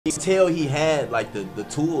You could tell he had like the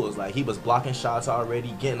tools, like he was blocking shots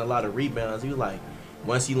already, getting a lot of rebounds. He was like,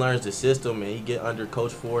 once he learns the system and he get under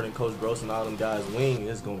Coach Ford and Coach Gross and all them guys' wing,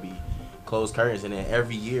 it's gonna be closed curtains. And then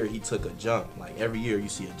every year he took a jump. Like every year you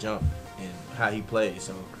see a jump in how he plays.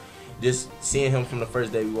 So just seeing him from the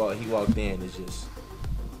first day he walked in is just,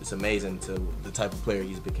 it's amazing to the type of player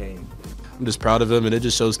he's became. I'm just proud of him, and it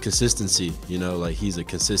just shows consistency. You know, like he's a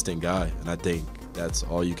consistent guy, and I think that's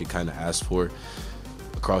all you could kind of ask for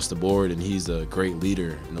across the board. And he's a great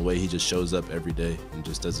leader in the way he just shows up every day and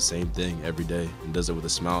just does the same thing every day and does it with a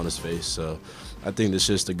smile on his face. So I think it's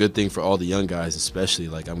just a good thing for all the young guys, especially.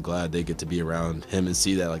 Like, I'm glad they get to be around him and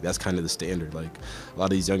see that. Like, that's kind of the standard. Like, a lot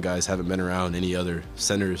of these young guys haven't been around any other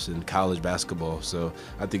centers in college basketball. So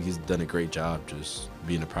I think he's done a great job just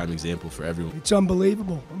being a prime example for everyone. It's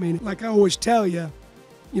unbelievable. I mean, like I always tell you,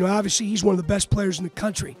 you know, obviously he's one of the best players in the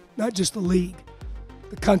country, not just the league,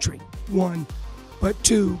 the country, one. But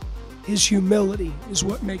two, his humility is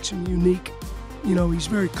what makes him unique. You know, he's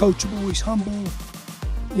very coachable, he's humble.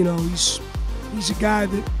 You know, he's a guy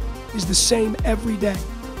that is the same every day.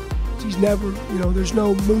 He's never, you know, there's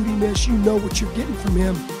no moodiness. You know what you're getting from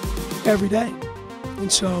him every day.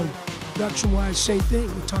 And so, production-wise, same thing.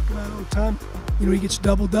 We talk about it all the time. You know, he gets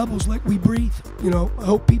double-doubles like we breathe. You know, I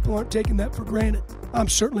hope people aren't taking that for granted. I'm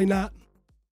certainly not.